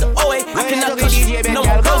bottles off the OA. I cannot touch you, no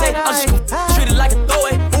more rose. I'm just treated like a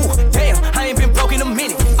throwaway. Ooh, damn, I ain't been broke in a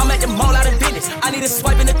minute. I'm at the mall out of business. I need a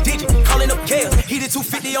swipe in a digit. Calling up Kale. He did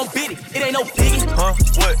 250 on Biddy. It ain't no biggie. Huh?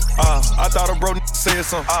 What? I thought a bro said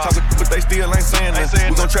something. Talking, but they still ain't saying nothing.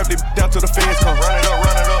 We gon' trap this down till the feds come. Run it up,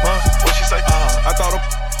 huh? What she say? I thought a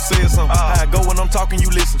said something. I go when I'm talking, you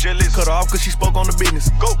listen. Cut her off cause she spoke on the business.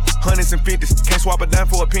 Go. Hundreds and fifties. Can't swap it down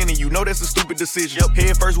for a penny. You know that's a stupid decision.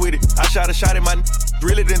 Head first with it. I shot a shot at my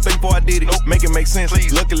really didn't think before I did it. Make it make sense.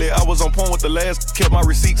 Please. Luckily, I was on point with the last. Kept my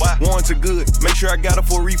receipts. Warranted good. Make sure I got her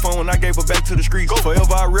for a refund when I gave her back to the streets. Go.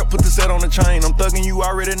 Forever I rep, put the set on the chain. I'm thugging you,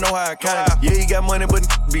 already know how I came. Yeah, he got money, but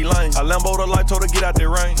be lame. I Lambo the life, told her get out that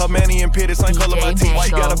rain. Her manny and pitty, same color my teeth.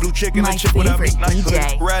 She got a blue chicken and chip without me. Nice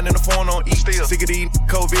hoodie. Riding in the phone on E. Still. Sick of these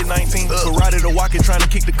COVID-19. Karate to walk it, trying to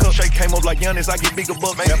kick the cup. Shake came up like Giannis, I get bigger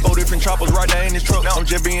bucks. Got 4 different choppers right there in this truck. I'm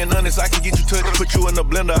just being honest, I can get you touched. Put you in the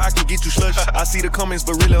blender, I can get you slush. I see the comments,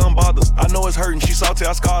 but really I'm bothered. I know it's hurting, she salty,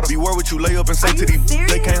 I scarred her. Beware what you lay up and say to these,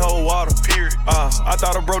 they can't hold water. Period. I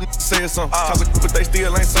thought a bro said something. Talking, but they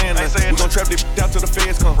still ain't saying nothing. We gon' trap this out till the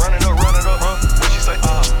feds come. Run it up, huh? What she say?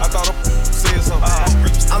 I thought a said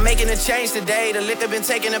something. I'm making a change today. The liquor been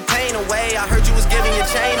taking the pain away. I heard you was giving your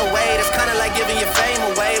chain away. That's kinda like giving your fame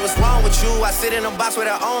away. What's wrong with you? I sit in a box where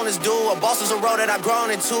the owners do. A boss is a role that I've grown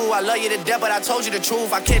into. I love you to death, but I told you the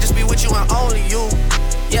truth. I can't just be with you and only you.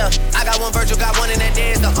 Yeah, I got one Virgil, got one, and that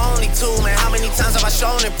day is the only two, man. How many times have I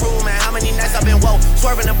shown and proved, man? How many nights I've been woke,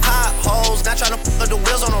 swerving the potholes, not trying to put the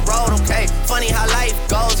wheels on the road, okay? Funny how life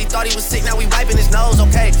goes, he thought he was sick, now we wiping his nose,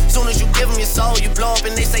 okay? Soon as you give him your soul, you blow up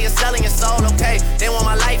and they say you're selling your soul, okay? They want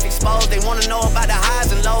my life exposed, they wanna know about the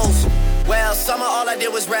highs and lows. Well, summer all I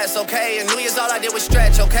did was rest, okay? And New Year's all I did was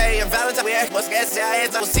stretch, okay? And Valentine's we was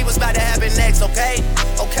SCIS, we'll see what's about to happen next, okay?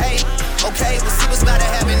 Okay, okay, we'll see what's about to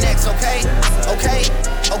happen next, okay? Okay,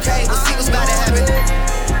 okay, we'll see what's about to happen.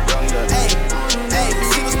 Hey, hey,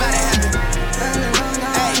 we'll see what's about to happen.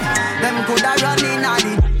 Hey, them coulda run in on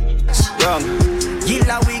it. Wrong.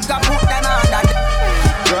 Gilla, we got put them on that.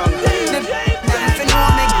 Wrong. Them fi know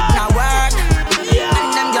me na work. And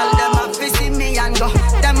them girl, them a fi see me and go.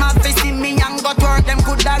 Them a fi see me and go to work. Them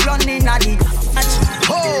coulda run in on it.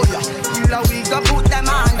 Oh yeah. Gilla, we got put them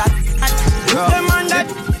on that. Them on that.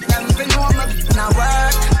 Them fi know me na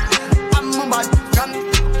work. I'm a bad gun.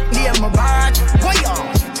 Name my bird.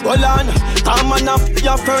 Hold on, I'm on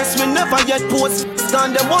your first, me never yet post.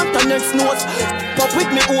 Stand them want the next note. Pop with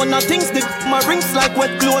me own things, my rings like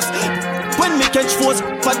wet clothes. When me catch force,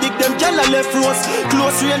 fatigue them yellow left rose.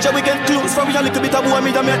 Close range, we get close. For me a little bit of boy,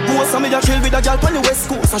 me da make post. And me a chill with a girl on the west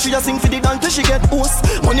coast. And she a sing for the dance till she get host.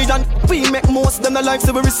 Money than we make most. Them the life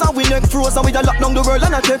so we resolve we neck froze. And we da lock down the world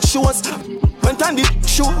and I take shows. When time the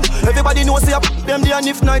show, everybody knows they up them there. And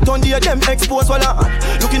if night on the them expose. Well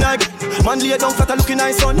looking like man lay down flat looking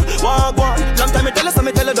nice son. Walk one, long time me tell us,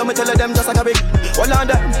 me tell them just like a big. Well on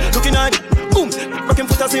them, looking like boom, rocking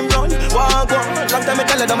foot as him run. Walk one, long time me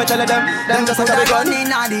tell them just like a big one.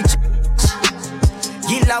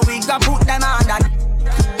 Gilla, we got put them on that.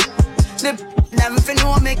 Them fi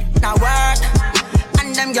know me na work.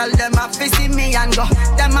 And them girl, them a fi see me and go.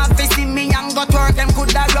 Them a fi see me and go to work. Them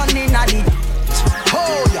coulda run in a the.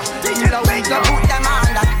 Oh yeah, Gilla, we got put them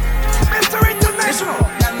on that.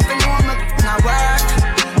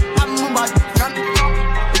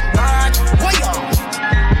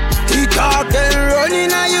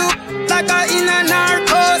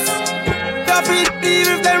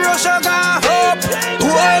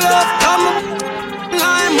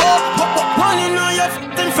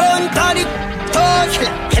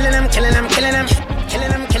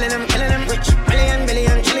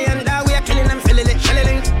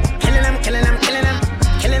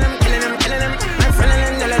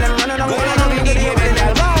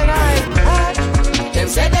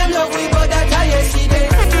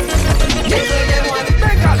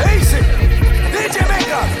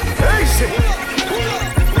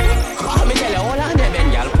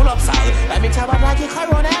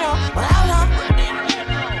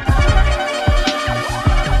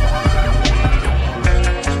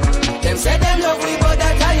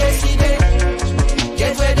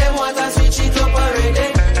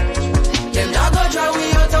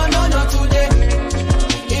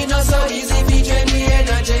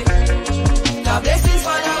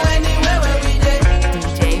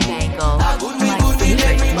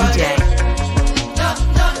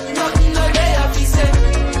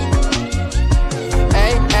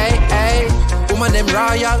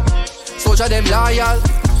 of them loyal,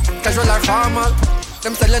 casual or formal.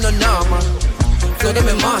 Them selling no normal. So them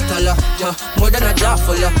immortal, yeah. More than a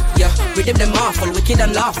jawful, yeah. With them awful, wicked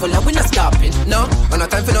and lawful, we not stopping, no. Man, no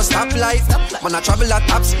time for no stoplight. Man, I travel at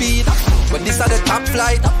top speed. But this are the top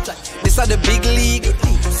flight. This are the big league.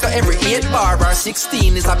 So every 8 bar or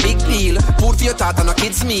 16 is a big deal. Food for your tata and a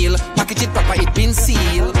kid's meal. Package it proper, it been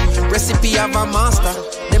sealed. Recipe of a master.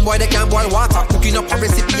 Them boy they can't boil water. Cooking up a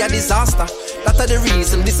recipe a disaster. That are the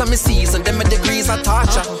reason, this are my season. Them my degrees are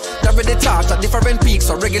torture. That the torture, different peaks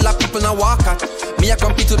so regular people now walk at. Me I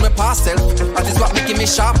compete with my past self. That is what making me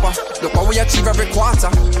sharper. Look how we achieve every quarter.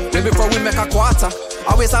 Way before we make a quarter.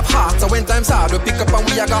 Always have heart, so when times hard, we pick up and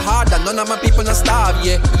we a go harder. None of my people not starve,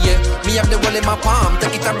 yeah, yeah. Me have the world in my palm,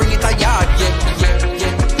 take it and bring it a yard, yeah, yeah,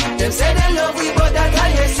 yeah. Them say they love we, but that I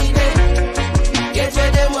yesterday. Get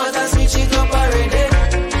where them want and switch it up already.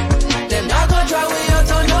 Them not gonna try we out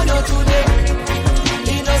on no today.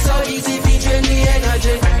 It not so easy to drain the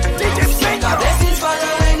energy. God blessings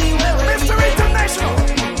follow anywhere where we go. International.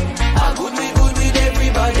 How good with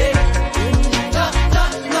everybody.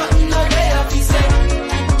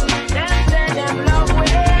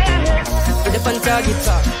 On target,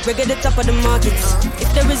 we get the top of the market.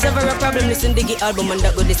 If there is ever a problem, listen to the album and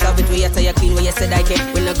that go dissolve it. We are tired clean, where you said I can.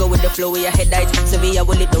 When I go with the flow, where your head died. Sevilla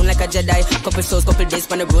will it down like a Jedi. Couple souls, couple days,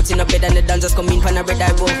 pan the roads in a bed and the dancers come in, pan a red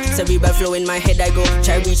I go. Cerebral flow in my head I go.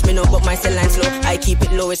 Try reach me now, but my cell line slow. I keep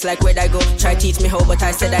it low, it's like where I go. Try teach me how, but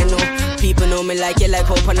I said I know. People know me like you like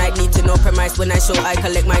hope, and I need to know premise when I show. I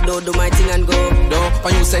collect my dough, do my thing and go. No,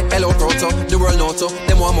 when you say hello proto, the world noto,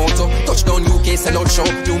 them one motto. Touchdown UK, sell out show.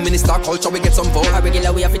 New minister culture, we get some vote. A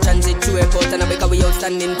regular we have to transit through airport, and I make a way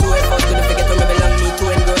outstanding to airport. Couldn't forget when me belong me to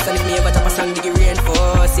engross, and if me ever tap a song, dig it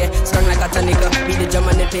reinforce, yeah. Strong like a tonica, be the drum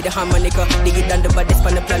and they play the harmonica. Dig it down the baddest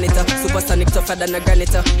on the planet, supersonic tougher than a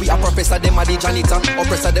granite. We are professor, them are the janitor.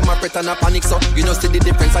 Oppressor, them are pretend a panic, so you know see the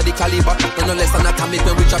difference of the caliber. No less than atomic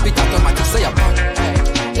when we drop it automatic, say a bang.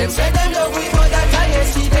 Them say them love we, but that I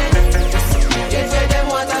yesterday. Get where them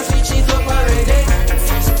want and switch it up already.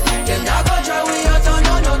 Them not gonna try we out on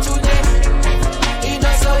no today.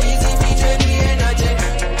 Not so easy to drain the energy.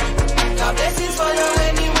 God blessings follow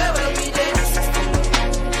anywhere where we dey.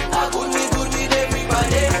 How good with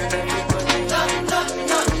everybody. No,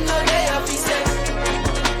 they have to say.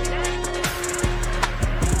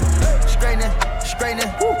 Straightening,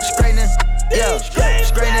 yeah.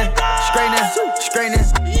 Straightening,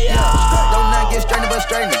 yeah. Don't not get strained but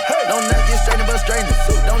straightening. Don't not get strained but straightening.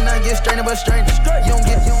 Don't not get strained but straightening. You don't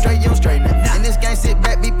get straight, you don't straighten it. In this game, sit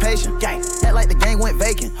back, be patient. Act like the game went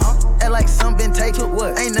vacant. Act like some been taken.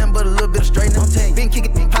 What? Ain't nothing but a little bit of straightening. Been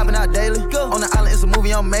kicking, popping out daily. On the island, it's a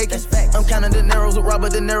movie I'm making. I'm counting the narrows with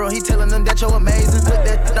Robert De Niro. He telling them that you're amazing. Put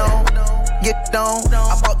that on. Get on.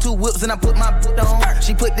 I bought 2 whips and I put my boot on.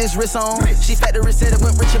 She put this wrist on. She factory said it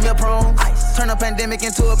went rich and meal prone. Turn a pandemic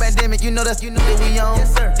into a pandemic. You know that we on.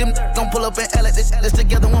 Yes, sir. Them gon' pull up and L at this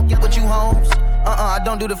together. Won't get with you homes. I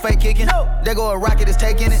don't do the fake kicking. There go a rocket, is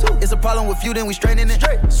taking it. It's a problem with you, then we straightening it.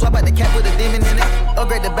 Swap out the cap with a demon in it.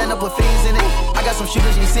 Upgrade the band up with fiends in it. I got some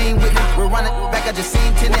shooters you seen with me. We're running back, I just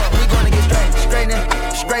seen tenant. We gonna get straightening.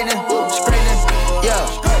 Yeah, straightening.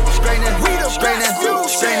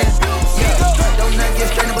 Don't not get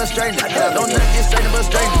strained but straightening. Don't not get strained but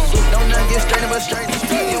straightening. Don't not get strained but straightening.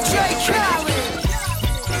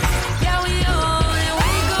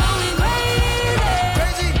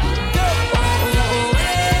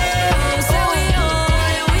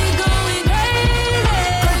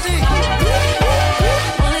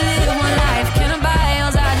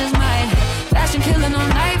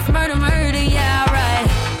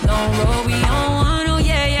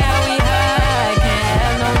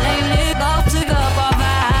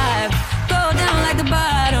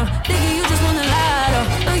 Thinking you just wanna lie,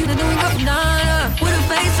 though. Know you been doing up and down.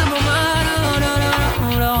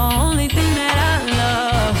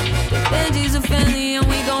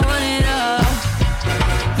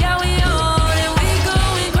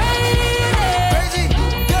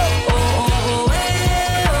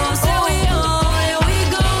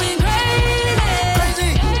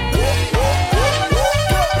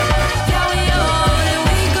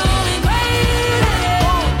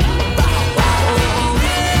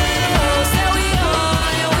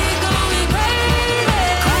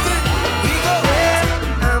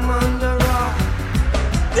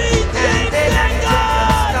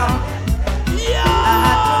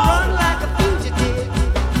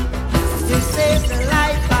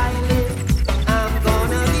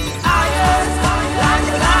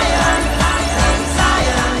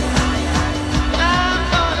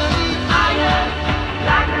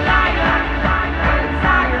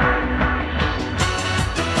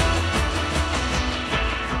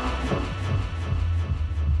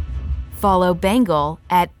 Follow Bangle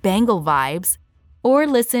at Bangle Vibes or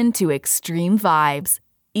listen to Extreme Vibes,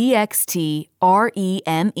 EXTREMEVYBES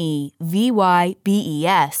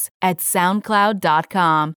at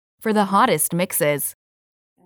SoundCloud.com for the hottest mixes.